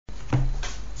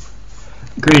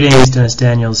Greetings, Dennis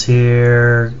Daniels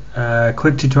here.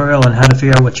 Quick tutorial on how to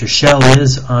figure out what your shell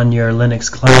is on your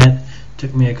Linux client.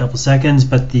 Took me a couple seconds,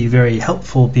 but the very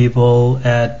helpful people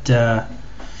at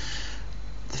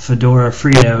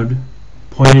Fedora12.ogv.flv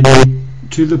pointed me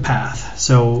to the path.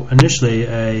 So initially,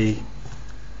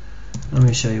 let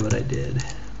me show you what I did.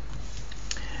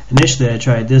 Initially, I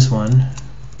tried this one,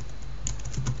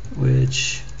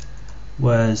 which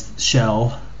was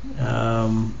shell.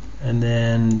 And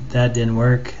then that didn't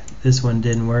work, this one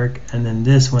didn't work, and then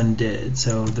this one did.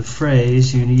 So the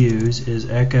phrase you use is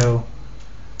echo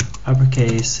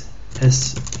uppercase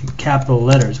S capital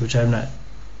letters, which I've not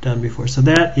done before. So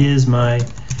that is my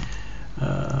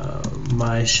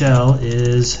my shell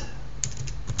is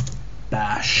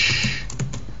bash,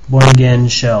 born again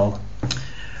shell.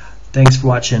 Thanks for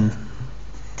watching.